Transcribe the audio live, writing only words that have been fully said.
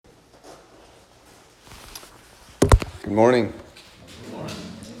Good morning.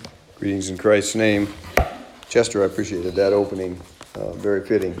 Greetings in Christ's name. Chester, I appreciated that opening. Very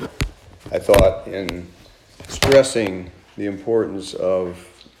fitting, I thought, in stressing the importance of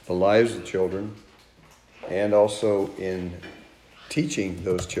the lives of children and also in teaching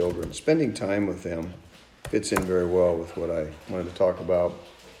those children. Spending time with them fits in very well with what I wanted to talk about.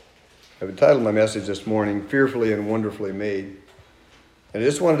 I've entitled my message this morning, Fearfully and Wonderfully Made. And I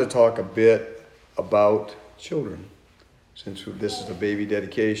just wanted to talk a bit about children, since this is a baby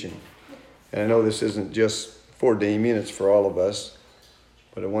dedication. And I know this isn't just for Damien, it's for all of us,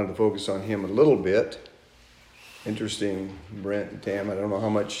 but I wanted to focus on him a little bit. Interesting, Brent and Tam, I don't know how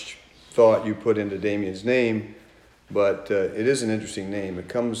much thought you put into Damien's name, but it is an interesting name. It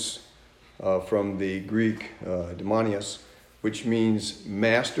comes from the Greek demonios, which means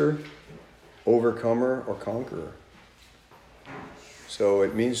master, overcomer, or conqueror. So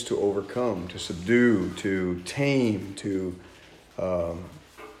it means to overcome, to subdue, to tame, to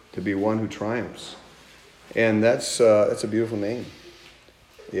be one who triumphs. And that's a beautiful name.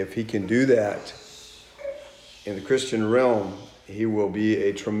 If he can do that in the Christian realm, he will be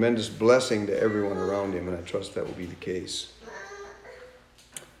a tremendous blessing to everyone around him, and I trust that will be the case.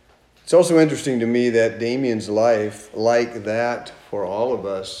 It's also interesting to me that Damien's life, like that for all of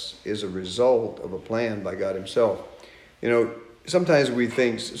us, is a result of a plan by God himself. You know,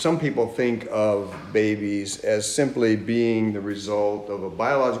 sometimes some people think of babies as simply being the result of a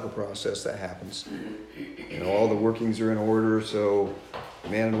biological process that happens. You know, all the workings are in order, so a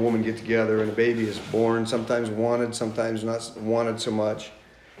man and a woman get together and a baby is born, sometimes wanted, sometimes not wanted so much.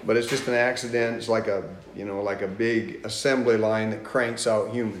 But it's just an accident. It's like a big assembly line that cranks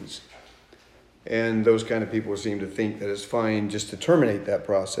out humans. And those kind of people seem to think that it's fine just to terminate that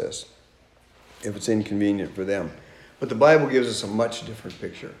process if it's inconvenient for them. But the Bible gives us a much different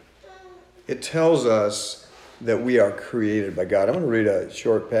picture. It tells us that we are created by God. I'm going to read a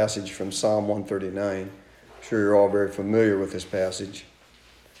short passage from Psalm 139. I'm sure you're all very familiar with this passage.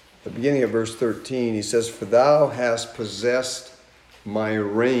 At the beginning of verse 13, he says, "For thou hast possessed my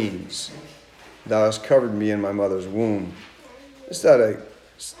reins. Thou hast covered me in my mother's womb." Just thought I'd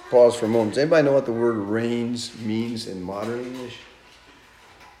pause for a moment. Does anybody know what the word reins means in modern English?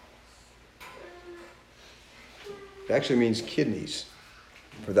 It actually means kidneys.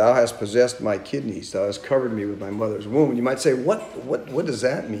 "For thou hast possessed my kidneys, thou hast covered me with my mother's womb." And you might say, what does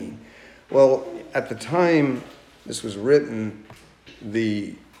that mean? Well, at the time this was written,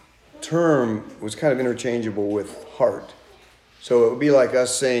 the term was kind of interchangeable with heart. So it would be like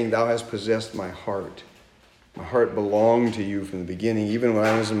us saying, "Thou hast possessed my heart. My heart belonged to you from the beginning, even when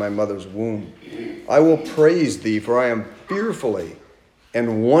I was in my mother's womb. I will praise thee, for I am fearfully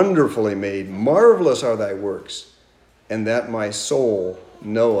and wonderfully made. Marvelous are thy works, and that my soul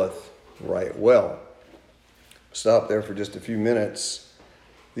knoweth right well." Stop there for just a few minutes.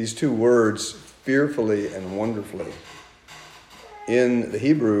 These two words, fearfully and wonderfully. In the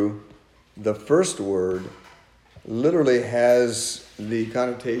Hebrew, the first word literally has the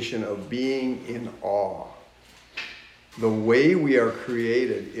connotation of being in awe. The way we are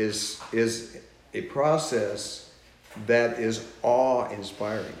created is a process that is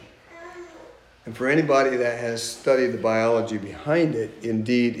awe-inspiring. And for anybody that has studied the biology behind it,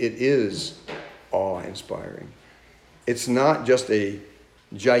 indeed, it is awe-inspiring. It's not just a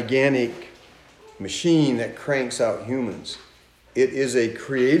gigantic machine that cranks out humans. It is a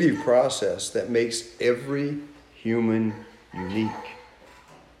creative process that makes every human unique.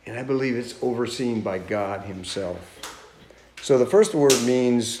 And I believe it's overseen by God himself. So the first word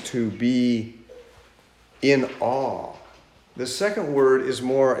means to be in awe. The second word is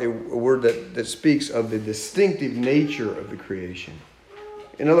more a word that speaks of the distinctive nature of the creation.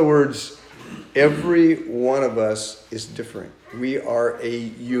 In other words, every one of us is different. We are a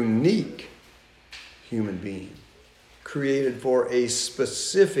unique human being, created for a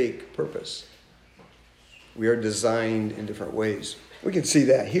specific purpose. We are designed in different ways. We can see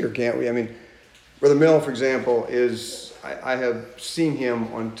that here, can't we? I mean, Brother Mill, for example, I have seen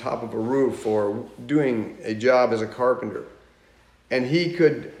him on top of a roof or doing a job as a carpenter. And he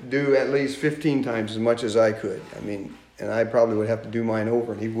could do at least 15 times as much as I could. I mean, and I probably would have to do mine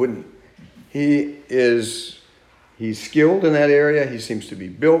over, and he wouldn't. He's skilled in that area. He seems to be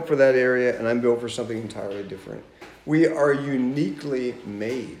built for that area, and I'm built for something entirely different. We are uniquely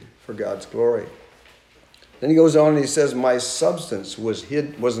made for God's glory. Then he goes on and he says, "My substance was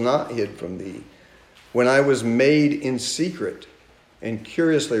not hid from thee, when I was made in secret and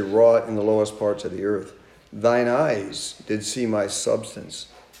curiously wrought in the lowest parts of the earth. Thine eyes did see my substance,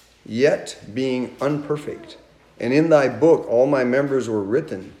 yet being unperfect. And in thy book all my members were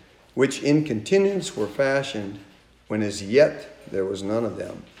written, which in continuance were fashioned when as yet there was none of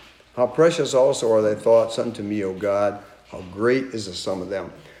them. How precious also are thy thoughts unto me, O God. How great is the sum of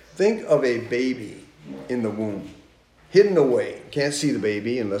them. Think of a baby in the womb, hidden away. Can't see the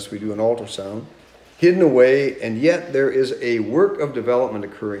baby unless we do an ultrasound. Hidden away, and yet there is a work of development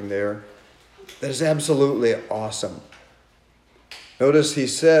occurring there that is absolutely awesome. Notice he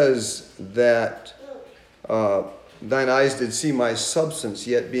says that thine eyes did see my substance,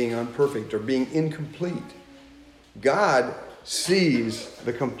 yet being unperfect or being incomplete. God sees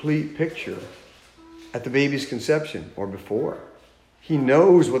the complete picture at the baby's conception or before. He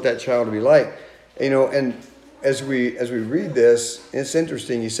knows what that child will be like. And as we read this, it's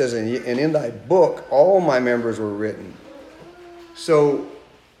interesting. He says, and in thy book, all my members were written. So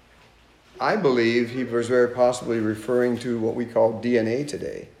I believe he was very possibly referring to what we call DNA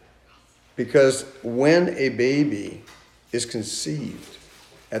today. Because when a baby is conceived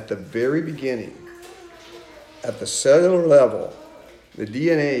at the very beginning, at the cellular level, the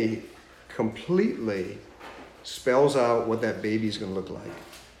DNA completely spells out what that baby is going to look like.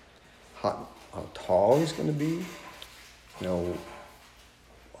 How tall he's going to be, how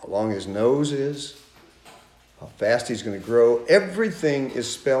long his nose is, how fast he's going to grow. Everything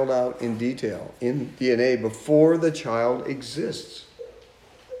is spelled out in detail in DNA before the child exists.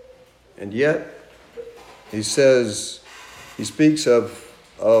 And yet, he speaks of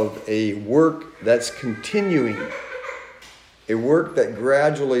a work that's continuing, a work that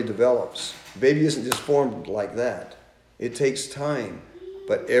gradually develops. The baby isn't just formed like that. It takes time,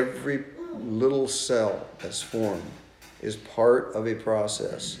 but every little cell that's formed is part of a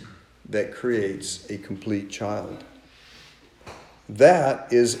process that creates a complete child.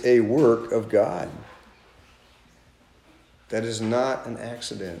 That is a work of God. That is not an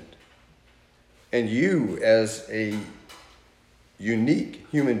accident. And you, as a unique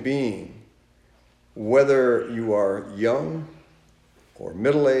human being, whether you are young or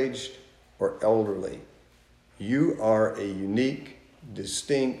middle-aged or elderly, you are a unique,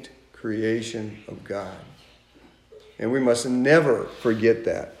 distinct creation of God. And we must never forget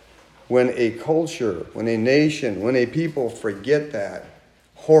that. When a culture, when a nation, when a people forget that,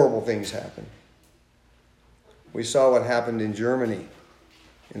 horrible things happen. We saw what happened in Germany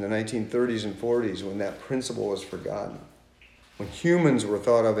in the 1930s and 40s when that principle was forgotten. When humans were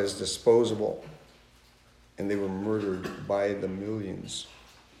thought of as disposable and they were murdered by the millions.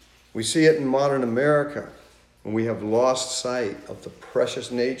 We see it in modern America when we have lost sight of the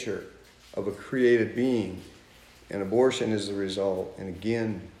precious nature of a created being, and abortion is the result. And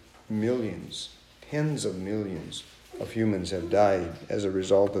again, millions, tens of millions of humans have died as a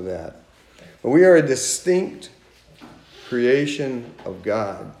result of that. But we are a distinct creation of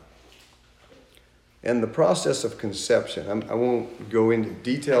God. And the process of conception, I won't go into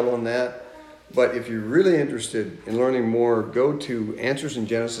detail on that, but if you're really interested in learning more, go to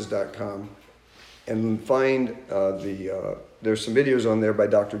answersingenesis.com and find there's some videos on there by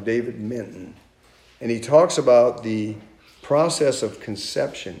Dr. David Minton. And he talks about the process of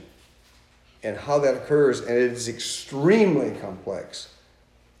conception and how that occurs, and it is extremely complex.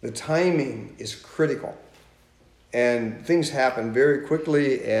 The timing is critical. And things happen very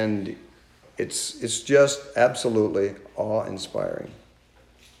quickly, and it's just absolutely awe-inspiring.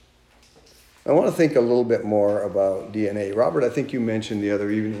 I want to think a little bit more about DNA. Robert, I think you mentioned the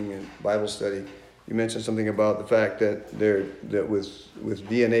other evening in Bible study, you mentioned something about the fact that with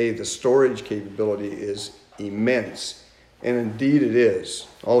DNA, the storage capability is immense. And indeed it is.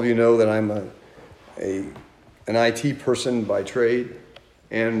 All of you know that I'm an IT person by trade,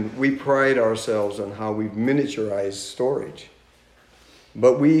 and we pride ourselves on how we've miniaturized storage.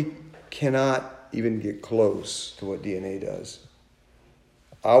 But we cannot even get close to what DNA does.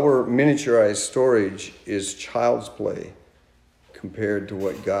 Our miniaturized storage is child's play compared to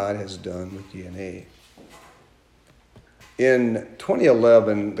what God has done with DNA. In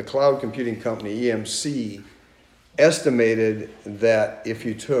 2011, the cloud computing company EMC estimated that if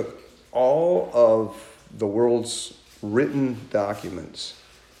you took all of the world's written documents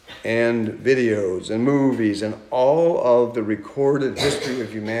and videos and movies and all of the recorded history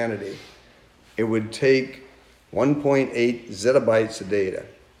of humanity, it would take 1.8 zettabytes of data.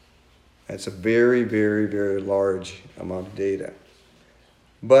 That's a very, very, very large amount of data.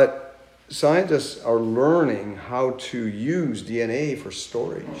 But scientists are learning how to use DNA for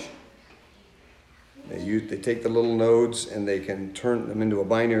storage. They take the little nodes and they can turn them into a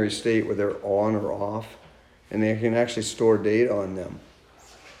binary state where they're on or off, and they can actually store data on them.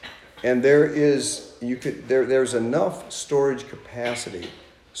 And there's enough storage capacity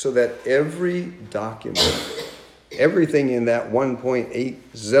so that every document, everything in that 1.8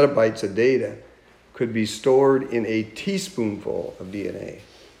 zettabytes of data could be stored in a teaspoonful of DNA.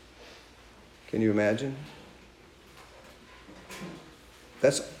 Can you imagine?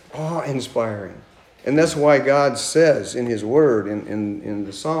 That's awe-inspiring. And that's why God says in his word, in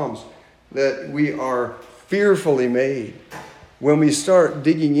the Psalms, that we are fearfully made. When we start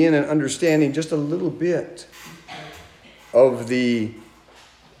digging in and understanding just a little bit of the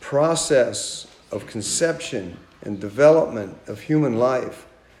process of conception and development of human life,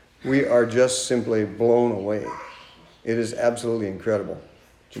 we are just simply blown away. It is absolutely incredible.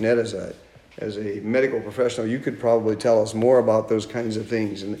 Jeanette, as a medical professional, you could probably tell us more about those kinds of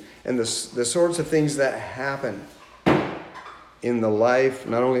things and the sorts of things that happen in the life,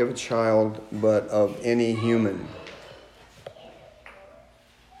 not only of a child, but of any human.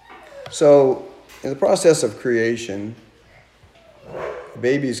 So, in the process of creation, a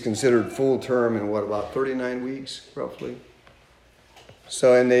baby is considered full term in about 39 weeks, roughly?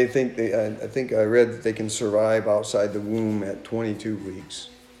 So, and I think I read that they can survive outside the womb at 22 weeks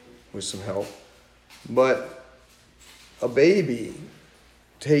with some help. But a baby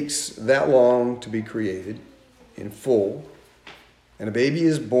takes that long to be created in full, and a baby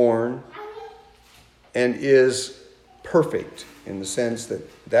is born and is perfect in the sense that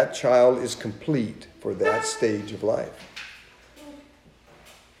that child is complete for that stage of life.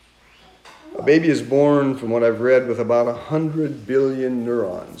 A baby is born, from what I've read, with about 100 billion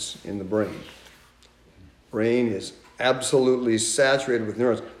neurons in the brain. Brain is absolutely saturated with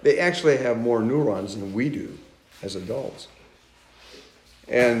neurons. They actually have more neurons than we do as adults.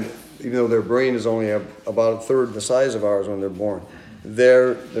 And even though their brain is only about a third the size of ours when they're born,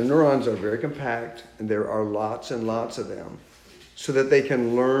 their neurons are very compact, and there are lots and lots of them, so that they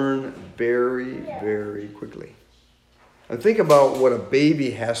can learn very, very quickly. And think about what a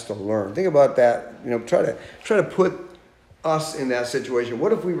baby has to learn. Think about that. Try to put us in that situation.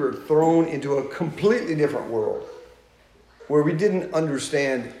 What if we were thrown into a completely different world where we didn't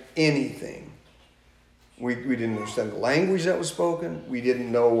understand anything? We didn't understand the language that was spoken. We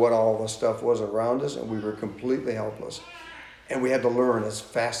didn't know what all the stuff was around us, and we were completely helpless. And we had to learn as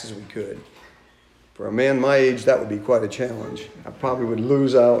fast as we could. For a man my age, that would be quite a challenge. I probably would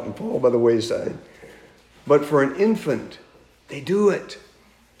lose out and fall by the wayside. But for an infant, they do it.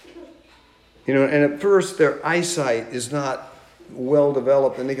 And at first their eyesight is not well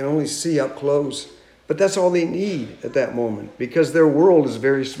developed and they can only see up close. But that's all they need at that moment because their world is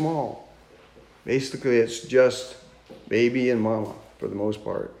very small. Basically, it's just baby and mama for the most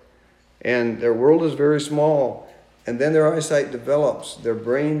part. And their world is very small. And then their eyesight develops, their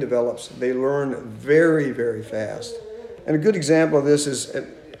brain develops. They learn very, very fast. And a good example of this is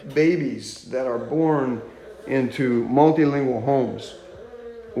babies that are born into multilingual homes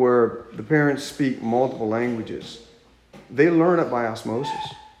where the parents speak multiple languages. They learn it by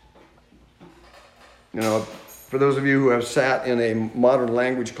osmosis. For those of you who have sat in a modern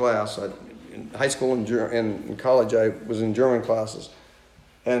language class, in high school and in college, I was in German classes.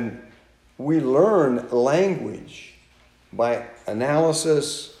 And we learn language by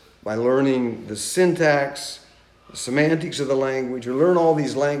analysis, by learning the syntax, the semantics of the language. We learn all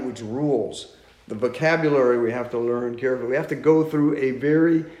these language rules. The vocabulary we have to learn carefully. We have to go through a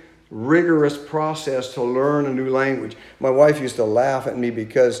very rigorous process to learn a new language. My wife used to laugh at me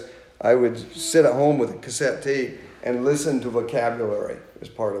because I would sit at home with a cassette tape and listen to vocabulary as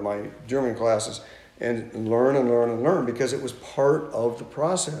part of my German classes and learn because it was part of the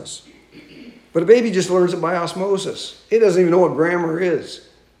process. But a baby just learns it by osmosis. It doesn't even know what grammar is,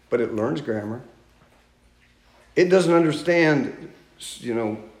 but it learns grammar. It doesn't understand,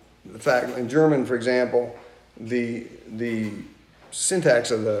 the fact, in German, for example, the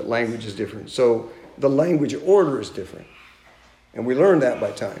syntax of the language is different. So the language order is different. And we learn that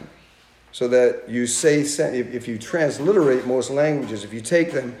by time. So that you say, if you transliterate most languages, if you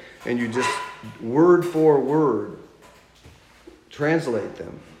take them and you just word for word translate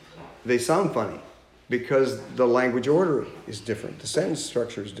them, they sound funny because the language order is different. The sentence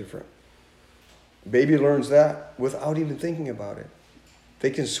structure is different. Baby learns that without even thinking about it. They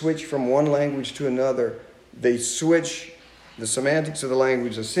can switch from one language to another. They switch the semantics of the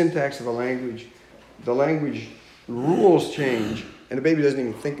language, the syntax of the language rules change, and the baby doesn't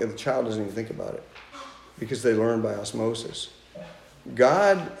even think, the child doesn't even think about it because they learn by osmosis.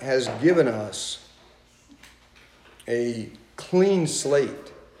 God has given us a clean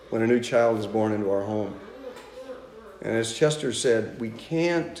slate when a new child is born into our home. And as Chester said, we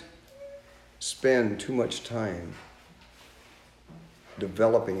can't spend too much time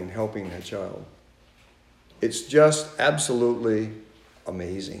developing and helping that child. It's just absolutely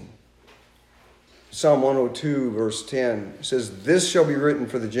amazing. Psalm 102, verse 10 says, "This shall be written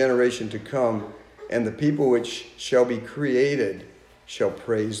for the generation to come, and the people which shall be created shall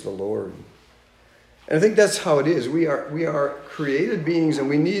praise the Lord. And I think that's how it is. We are created beings, and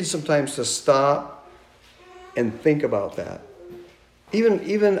we need sometimes to stop and think about that.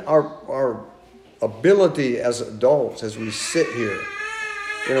 Even our ability as adults, as we sit here.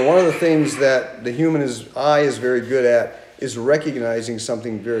 One of the things that the human eye is very good at is recognizing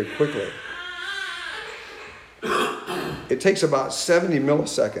something very quickly. It takes about 70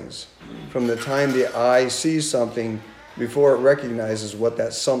 milliseconds from the time the eye sees something before it recognizes what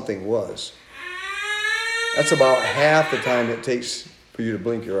that something was. That's about half the time it takes for you to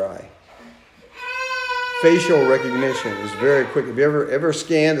blink your eye. Facial recognition is very quick. Have you ever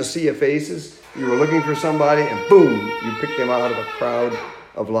scanned a sea of faces? You were looking for somebody and boom, you picked them out of a crowd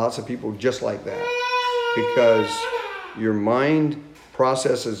of lots of people just like that. Because your mind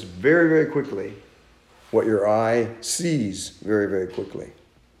processes very, very quickly what your eye sees very, very quickly.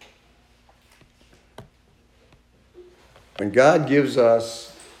 When God gives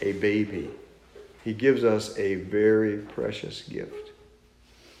us a baby, He gives us a very precious gift.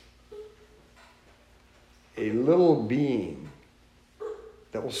 A little being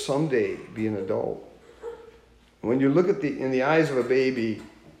that will someday be an adult. When you look in the eyes of a baby,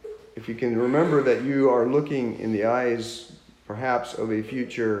 if you can remember that you are looking in the eyes perhaps of a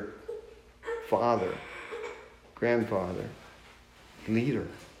future father, grandfather, leader,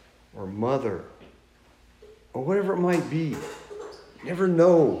 or mother, or whatever it might be, you never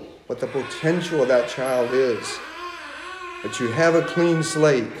know what the potential of that child is. But you have a clean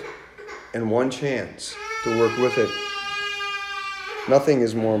slate and one chance to work with it. Nothing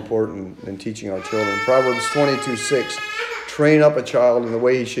is more important than teaching our children. Proverbs 22:6, train up a child in the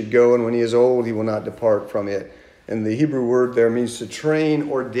way he should go, and when he is old, he will not depart from it. And the Hebrew word there means to train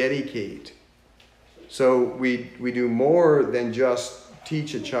or dedicate. So we do more than just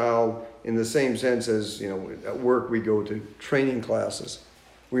teach a child in the same sense as, at work we go to training classes.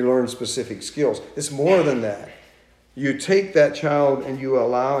 We learn specific skills. It's more than that. You take that child and you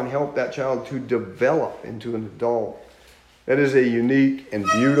allow and help that child to develop into an adult. That is a unique and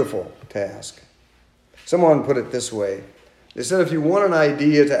beautiful task. Someone put it this way. They said if you want an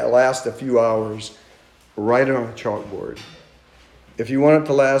idea to last a few hours, write it on a chalkboard. If you want it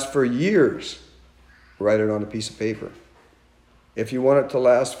to last for years, write it on a piece of paper. If you want it to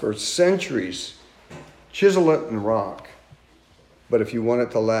last for centuries, chisel it in rock. But if you want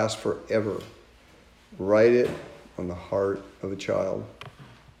it to last forever, write it on the heart of a child.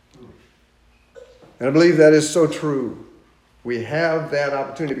 And I believe that is so true. We have that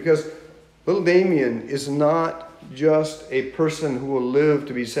opportunity because little Damien is not just a person who will live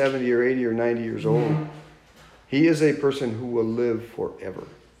to be 70 or 80 or 90 years old. He is a person who will live forever.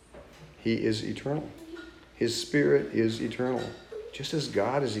 He is eternal. His spirit is eternal, just as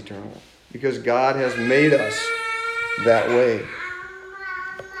God is eternal, because God has made us that way.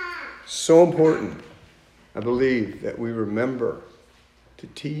 So important, I believe, that we remember to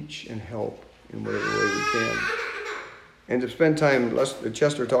teach and help in whatever way we can. And to spend time,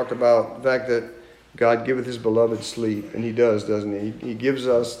 Chester talked about the fact that God giveth his beloved sleep, and he does, doesn't he? He gives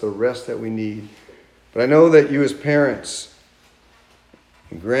us the rest that we need. But I know that you as parents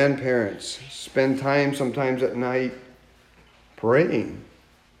and grandparents spend time sometimes at night praying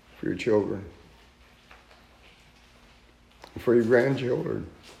for your children and for your grandchildren,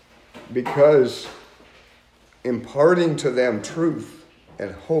 because imparting to them truth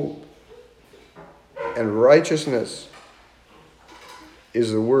and hope and righteousness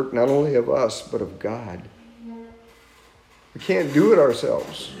is the work not only of us, but of God. We can't do it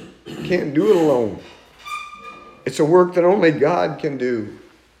ourselves. We can't do it alone. It's a work that only God can do,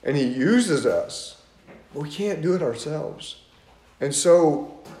 and he uses us. But we can't do it ourselves. And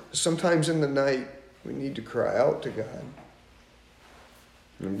so sometimes in the night, we need to cry out to God.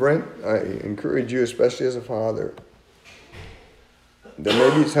 And Brent, I encourage you, especially as a father, there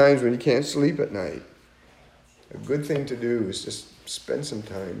may be times when you can't sleep at night. A good thing to do is just spend some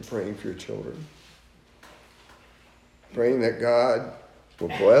time praying for your children. Praying that God will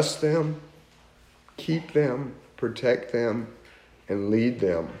bless them, keep them, protect them, and lead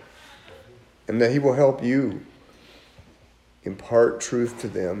them. And that he will help you impart truth to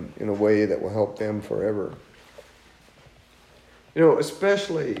them in a way that will help them forever.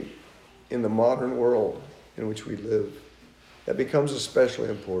 Especially in the modern world in which we live, that becomes especially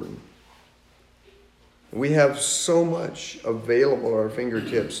important. We have so much available at our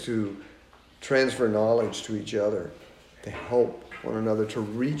fingertips to transfer knowledge to each other, to help one another, to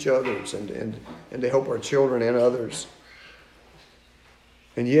reach others, and to help our children and others.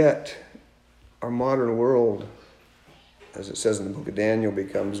 And yet, our modern world as it says in the book of Daniel,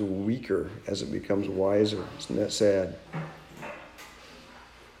 becomes weaker as it becomes wiser. Isn't that sad?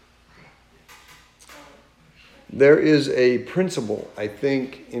 There is a principle, I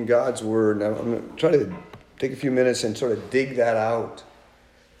think, in God's Word, and I'm going to try to take a few minutes and sort of dig that out,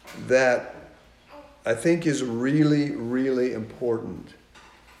 that I think is really, really important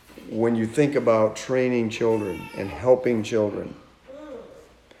when you think about training children and helping children.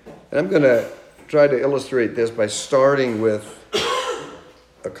 And I'm going to try to illustrate this by starting with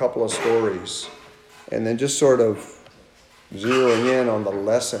a couple of stories and then just sort of zeroing in on the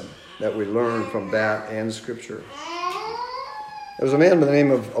lesson that we learn from that and Scripture. There was a man by the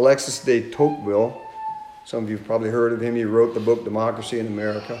name of Alexis de Tocqueville. Some of you have probably heard of him. He wrote the book Democracy in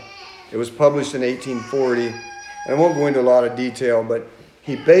America. It was published in 1840. And I won't go into a lot of detail, but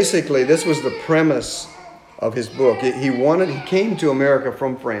he basically, this was the premise of his book. He came to America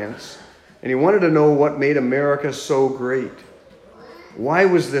from France, and he wanted to know what made America so great. Why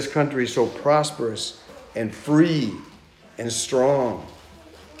was this country so prosperous and free and strong?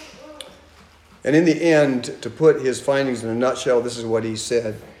 And in the end, to put his findings in a nutshell, this is what he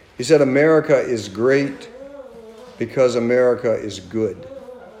said. He said, America is great because America is good.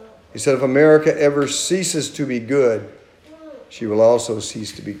 He said, if America ever ceases to be good, she will also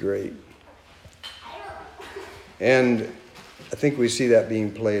cease to be great. And I think we see that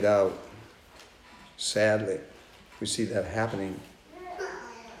being played out. Sadly, we see that happening.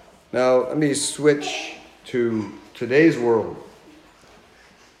 Now, let me switch to today's world.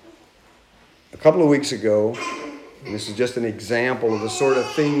 A couple of weeks ago, and this is just an example of the sort of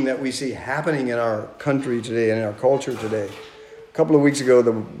thing that we see happening in our country today and in our culture today. A couple of weeks ago,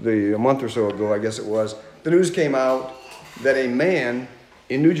 a month or so ago, I guess it was, the news came out that a man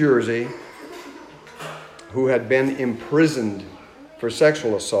in New Jersey who had been imprisoned for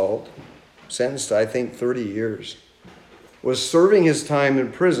sexual assault, sentenced to, I think, 30 years, was serving his time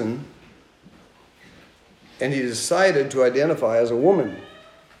in prison, and he decided to identify as a woman.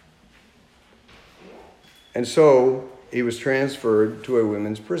 And so he was transferred to a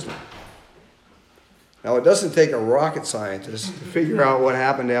women's prison. Now, it doesn't take a rocket scientist to figure out what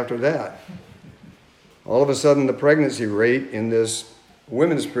happened after that. All of a sudden, the pregnancy rate in this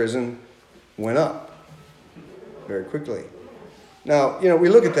women's prison went up very quickly. Now, we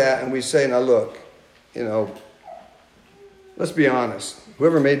look at that and we say, now look, let's be honest.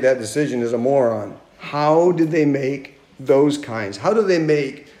 Whoever made that decision is a moron. How did they make those kinds? How do they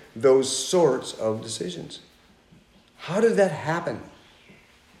make those sorts of decisions? How did that happen?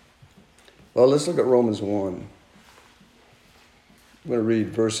 Well, let's look at Romans 1. I'm going to read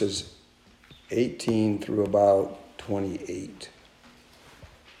verses 18 through about 28.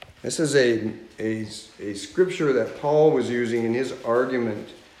 This is a scripture that Paul was using in his argument,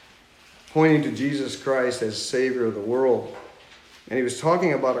 pointing to Jesus Christ as Savior of the world. And he was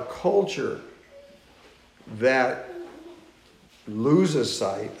talking about a culture that loses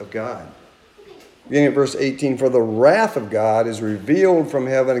sight of God. Beginning at verse 18, for the wrath of God is revealed from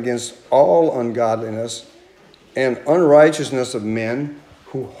heaven against all ungodliness and unrighteousness of men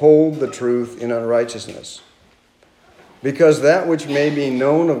who hold the truth in unrighteousness. Because that which may be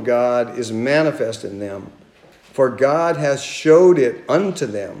known of God is manifest in them, for God hath showed it unto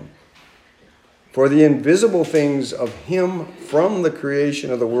them. For the invisible things of him from the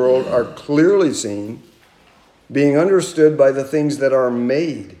creation of the world are clearly seen, being understood by the things that are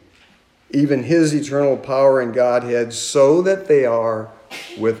made, even his eternal power and Godhead, so that they are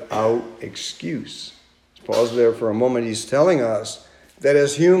without excuse. Let's pause there for a moment. He's telling us that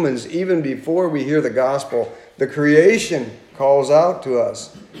as humans, even before we hear the gospel, the creation calls out to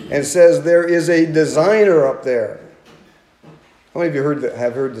us and says there is a designer up there. How many of you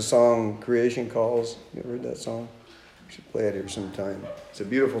have heard the song Creation Calls? You ever heard that song? We should play it here sometime. It's a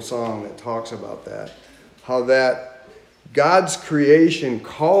beautiful song that talks about that. How that God's creation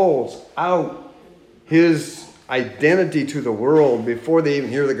calls out his identity to the world before they even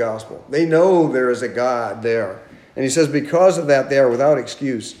hear the gospel. They know there is a God there. And he says because of that, they are without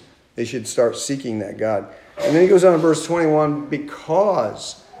excuse. They should start seeking that God. And then he goes on in verse 21,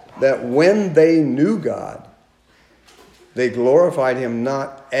 because that when they knew God, they glorified him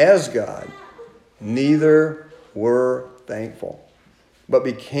not as God, neither were thankful, but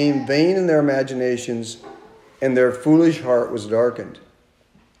became vain in their imaginations, and their foolish heart was darkened.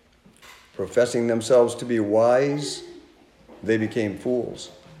 Professing themselves to be wise, they became fools,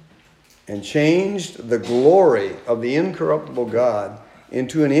 and changed the glory of the incorruptible God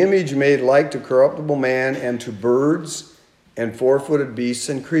into an image made like to corruptible man, and to birds, and four-footed beasts,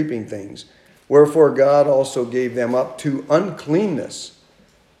 and creeping things. Wherefore God also gave them up to uncleanness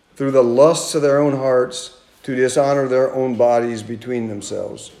through the lusts of their own hearts, to dishonor their own bodies between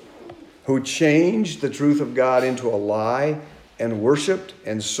themselves, who changed the truth of God into a lie and worshiped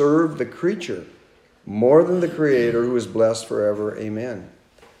and served the creature more than the Creator, who is blessed forever. Amen.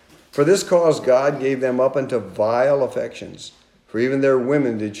 For this cause God gave them up unto vile affections, for even their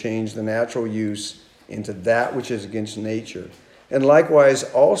women did change the natural use into that which is against nature. And likewise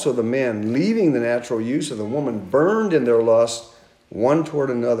also the men, leaving the natural use of the woman, burned in their lust one toward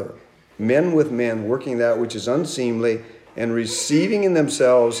another, men with men, working that which is unseemly, and receiving in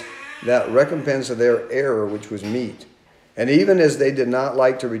themselves that recompense of their error which was meet. And even as they did not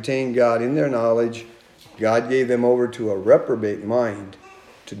like to retain God in their knowledge, God gave them over to a reprobate mind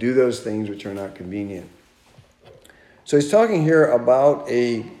to do those things which are not convenient. So he's talking here about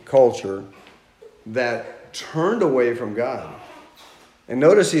a culture that turned away from God. And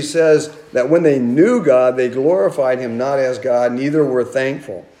notice he says that when they knew God, they glorified him not as God, neither were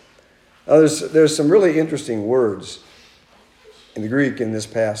thankful. Now there's some really interesting words in the Greek in this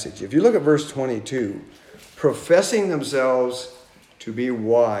passage. If you look at verse 22, professing themselves to be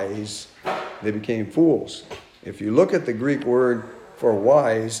wise, they became fools. If you look at the Greek word for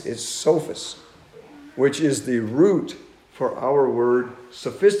wise, it's sophis, which is the root for our word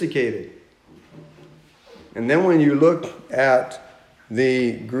sophisticated. And then when you look at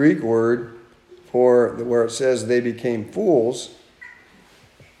the Greek word for where it says they became fools,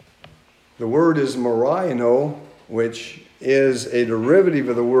 the word is moraino, which is a derivative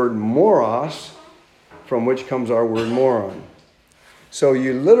of the word moros, from which comes our word moron. So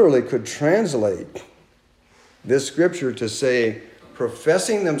you literally could translate this scripture to say,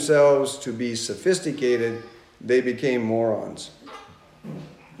 professing themselves to be sophisticated, they became morons.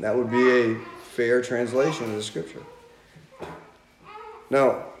 That would be a fair translation of the scripture.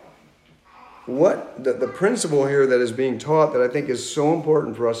 Now, what the principle here that is being taught that I think is so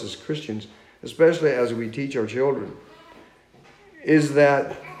important for us as Christians, especially as we teach our children, is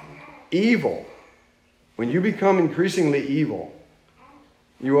that evil, when you become increasingly evil,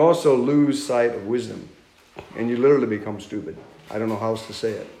 you also lose sight of wisdom, and you literally become stupid. I don't know how else to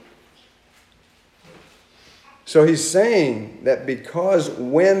say it. So he's saying that because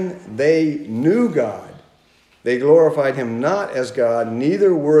when they knew God, they glorified him not as God,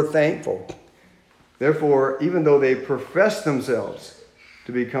 neither were thankful. Therefore, even though they professed themselves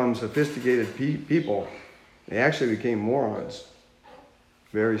to become sophisticated people, they actually became morons,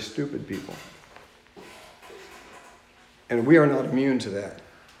 very stupid people. And we are not immune to that.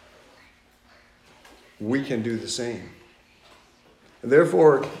 We can do the same.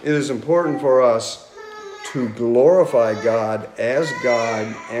 Therefore, it is important for us to glorify God as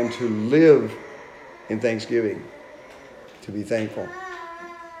God and to live in thanksgiving, to be thankful.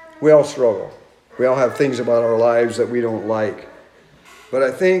 We all struggle. We all have things about our lives that we don't like. But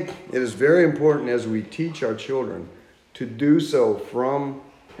I think it is very important as we teach our children to do so from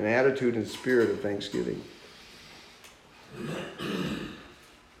an attitude and spirit of thanksgiving.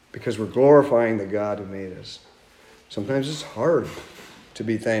 Because we're glorifying the God who made us. Sometimes it's hard to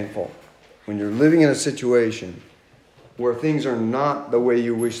be thankful when you're living in a situation where things are not the way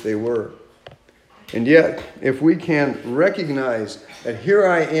you wish they were. And yet, if we can recognize that here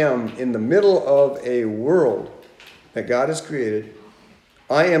I am in the middle of a world that God has created,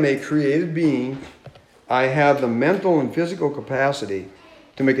 I am a created being, I have the mental and physical capacity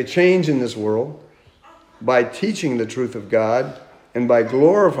to make a change in this world by teaching the truth of God and by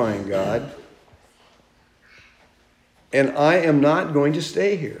glorifying God. And I am not going to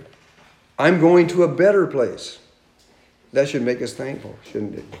stay here. I'm going to a better place. That should make us thankful,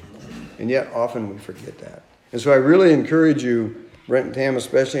 shouldn't it? And yet often we forget that. And so I really encourage you, Brent and Tam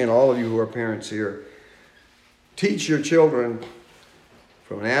especially, and all of you who are parents here, teach your children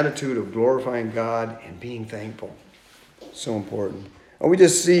from an attitude of glorifying God and being thankful. So important. And we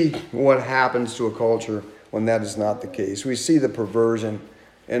just see what happens to a culture when that is not the case. We see the perversion,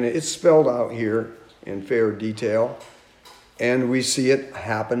 and it's spelled out here in fair detail, and we see it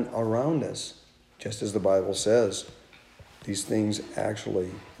happen around us, just as the Bible says. These things actually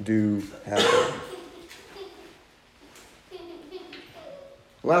do happen.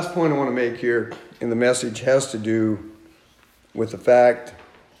 Last point I want to make here in the message has to do with the fact,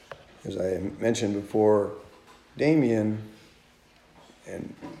 as I mentioned before, Damien,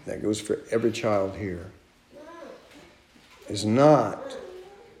 and that goes for every child here, is not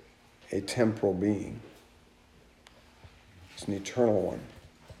a temporal being. It's an eternal one.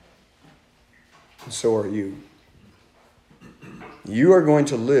 And so are you. You are going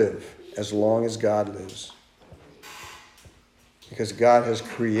to live as long as God lives. Because God has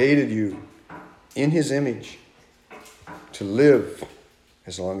created you in his image to live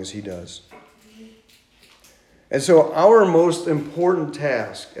as long as he does. And so our most important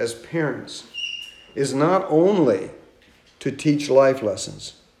task as parents is not only to teach life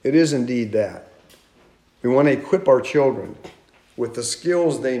lessons. It is indeed that. We want to equip our children with the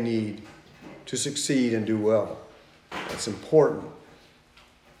skills they need to succeed and do well. That's important.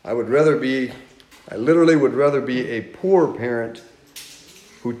 I literally would rather be a poor parent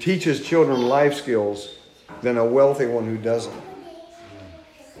who teaches children life skills than a wealthy one who doesn't.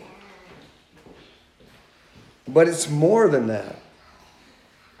 But it's more than that.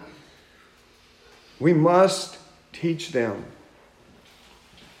 We must teach them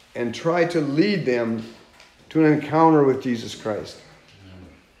and try to lead them to an encounter with Jesus Christ.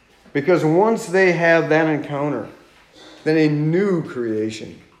 Because once they have that encounter, then a new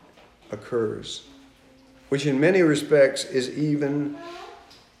creation occurs, which in many respects is even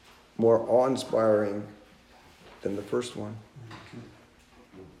more awe-inspiring than the first one.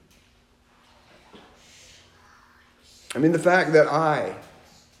 I mean, the fact that I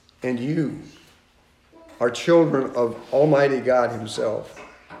and you are children of Almighty God Himself,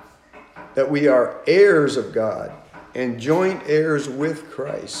 that we are heirs of God and joint heirs with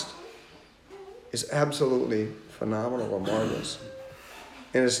Christ, is absolutely phenomenal and marvelous.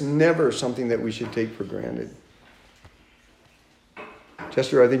 And it's never something that we should take for granted.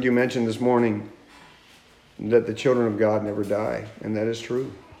 Chester, I think you mentioned this morning that the children of God never die, and that is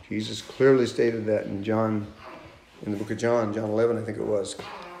true. Jesus clearly stated that in the book of John 11, I think it was,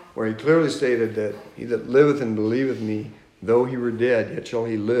 where he clearly stated that he that liveth and believeth me, though he were dead, yet shall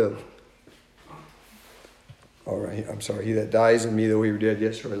he live. He that dies in me, though he were dead,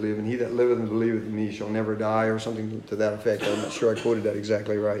 yet shall he live. And he that liveth and believeth in me shall never die, or something to that effect. I'm not sure I quoted that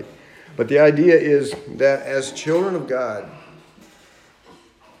exactly right. But the idea is that as children of God,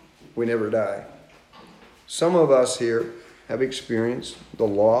 we never die. Some of us here have experienced the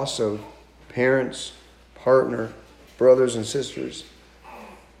loss of parents, partner, brothers and sisters.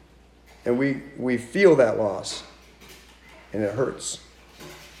 And we feel that loss. And it hurts.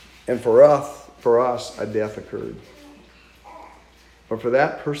 And for us, a death occurred. But for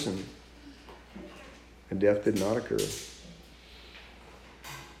that person, a death did not occur.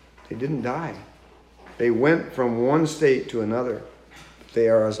 They didn't die. They went from one state to another. They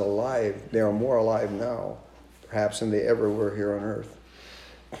are as alive. They are more alive now, perhaps, than they ever were here on earth.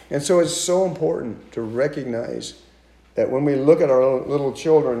 And so it's so important to recognize that when we look at our little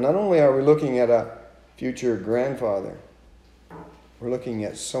children, not only are we looking at a future grandfather, we're looking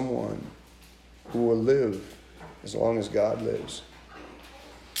at someone who will live as long as God lives.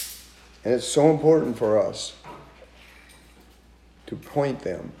 And it's so important for us to point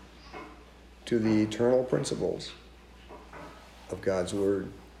them to the eternal principles of God's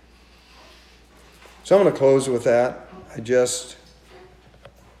Word. So I'm going to close with that. I just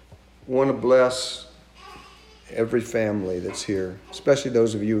want to bless every family that's here, especially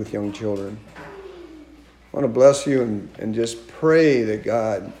those of you with young children. I want to bless you and just pray that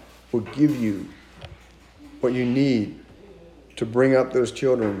God will give you what you need to bring up those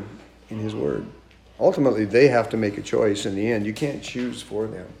children in His Word. Ultimately, they have to make a choice in the end. You can't choose for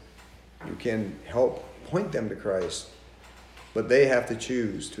them. You can help point them to Christ, but they have to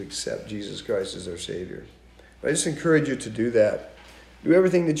choose to accept Jesus Christ as their Savior. But I just encourage you to do that. Do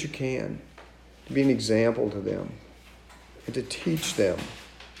everything that you can to be an example to them and to teach them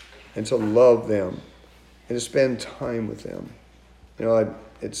and to love them and to spend time with them. You know,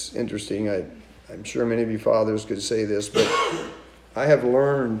 it's interesting. I'm sure many of you fathers could say this, but I have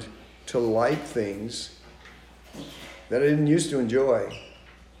learned to like things that I didn't used to enjoy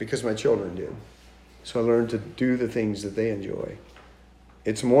because my children did. So I learned to do the things that they enjoy.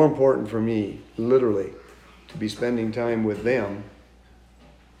 It's more important for me, literally, to be spending time with them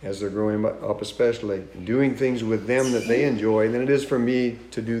as they're growing up, especially, doing things with them that they enjoy than it is for me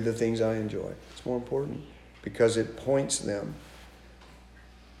to do the things I enjoy. It's more important because it points them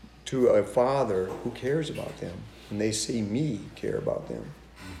to a Father who cares about them, and they see me care about them.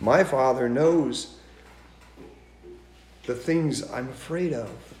 My Father knows the things I'm afraid of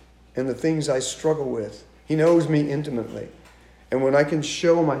and the things I struggle with. He knows me intimately. And when I can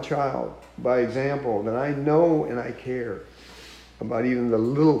show my child by example that I know and I care about even the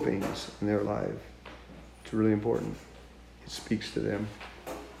little things in their life, it's really important. It speaks to them.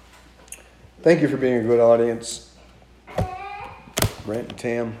 Thank you for being a good audience. Brent and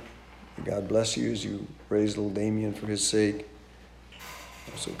Tam, God bless you as you raise little Damien for his sake.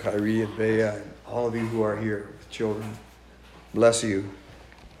 Also Kyrie and Bea and all of you who are here with children, bless you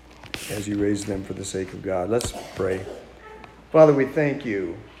as you raise them for the sake of God. Let's pray. Father, we thank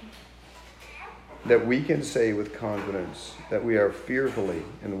you that we can say with confidence that we are fearfully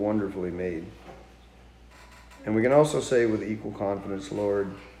and wonderfully made. And we can also say with equal confidence,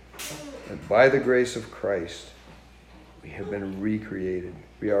 Lord, that by the grace of Christ, we have been recreated.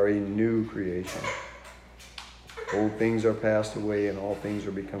 We are a new creation. Old things are passed away and all things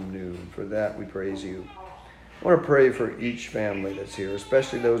are become new. And for that, we praise you. I want to pray for each family that's here,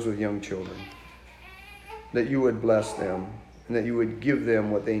 especially those with young children, that you would bless them and that you would give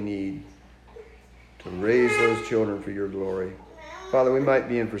them what they need to raise those children for your glory. Father, we might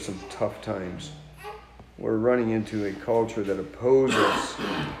be in for some tough times. We're running into a culture that opposes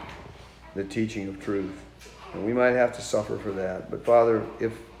the teaching of truth. And we might have to suffer for that. But Father,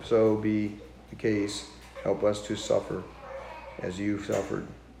 if so be the case, help us to suffer as you suffered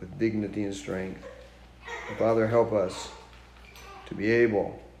with dignity and strength. And Father, help us to be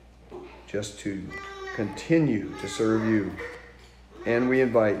able just to continue to serve you. And we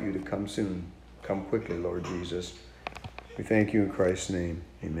invite you to come soon. Come quickly, Lord Jesus. We thank you in Christ's name.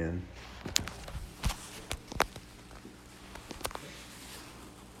 Amen.